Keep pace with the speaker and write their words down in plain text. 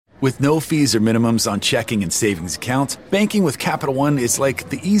With no fees or minimums on checking and savings accounts, banking with Capital One is like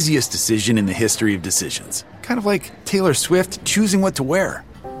the easiest decision in the history of decisions. Kind of like Taylor Swift choosing what to wear.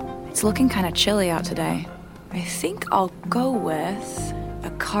 It's looking kind of chilly out today. I think I'll go with a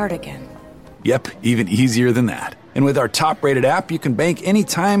cardigan. Yep, even easier than that. And with our top-rated app, you can bank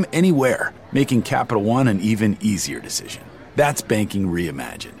anytime, anywhere, making Capital One an even easier decision. That's banking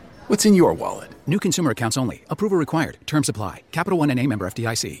reimagined. What's in your wallet? New consumer accounts only. Approval required. Terms apply. Capital One N.A. member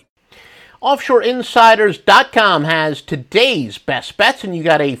FDIC. OffshoreInsiders.com has today's best bets, and you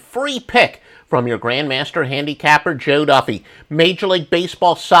got a free pick from your Grandmaster handicapper, Joe Duffy. Major League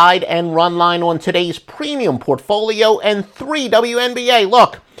Baseball side and run line on today's premium portfolio and 3 WNBA.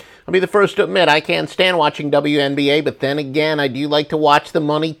 Look, I'll be the first to admit I can't stand watching WNBA, but then again, I do like to watch the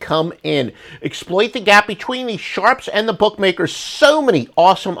money come in. Exploit the gap between the sharps and the bookmakers. So many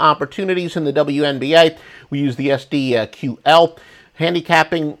awesome opportunities in the WNBA. We use the SDQL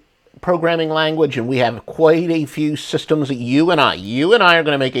handicapping programming language, and we have quite a few systems that you and I are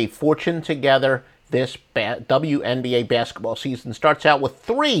going to make a fortune together. This WNBA basketball season starts out with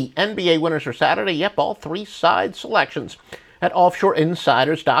 3 NBA winners for Saturday. Yep, all 3 side selections at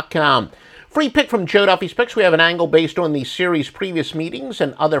OffshoreInsiders.com. Free pick from Joe Duffy's Picks. We have an angle based on the series' previous meetings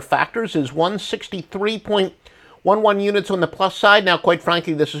and other factors is 163.11 units on the plus side. Now, quite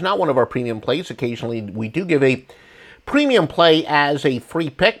frankly, this is not one of our premium plays. Occasionally, we do give a premium play as a free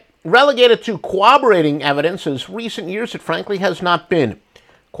pick. Relegated to corroborating evidence, as recent years it frankly has not been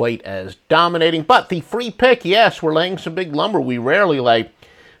quite as dominating. But the free pick, yes, we're laying some big lumber. We rarely lay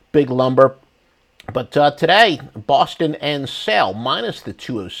big lumber. But today, Boston and Sale minus the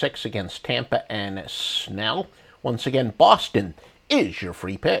 206 against Tampa and Snell. Once again, Boston is your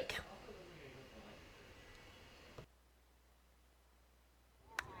free pick.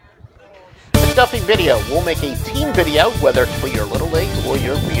 Duffy Video. We'll make a team video, whether it's for your Little League or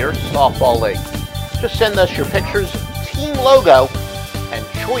your softball league. Just send us your pictures, team logo, and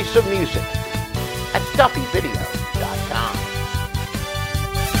choice of music at DuffyVideo.com.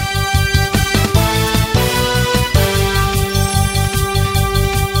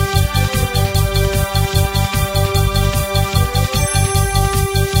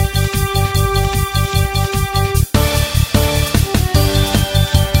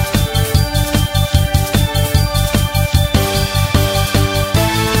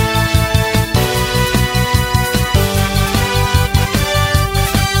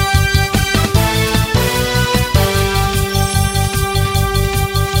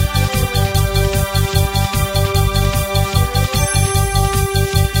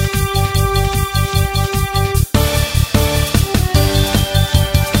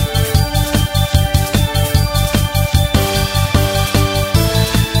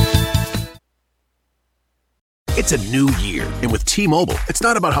 It's a new year, and with T-Mobile, it's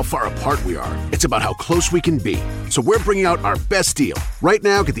not about how far apart we are. It's about how close we can be. So we're bringing out our best deal. Right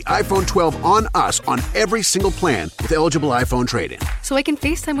now, get the iPhone 12 on us on every single plan with eligible iPhone trade-in. So I can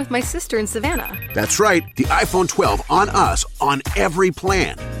FaceTime with my sister in Savannah. That's right, the iPhone 12 on us on every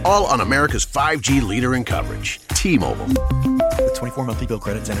plan. All on America's 5G leader in coverage. T-Mobile. With 24 monthly bill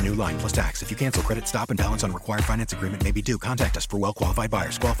credits and a new line plus tax. If you cancel credit, stop and balance on required finance agreement may be due. Contact us for well-qualified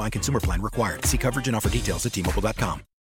buyers. Qualifying consumer plan required. See coverage and offer details at T-Mobile.com.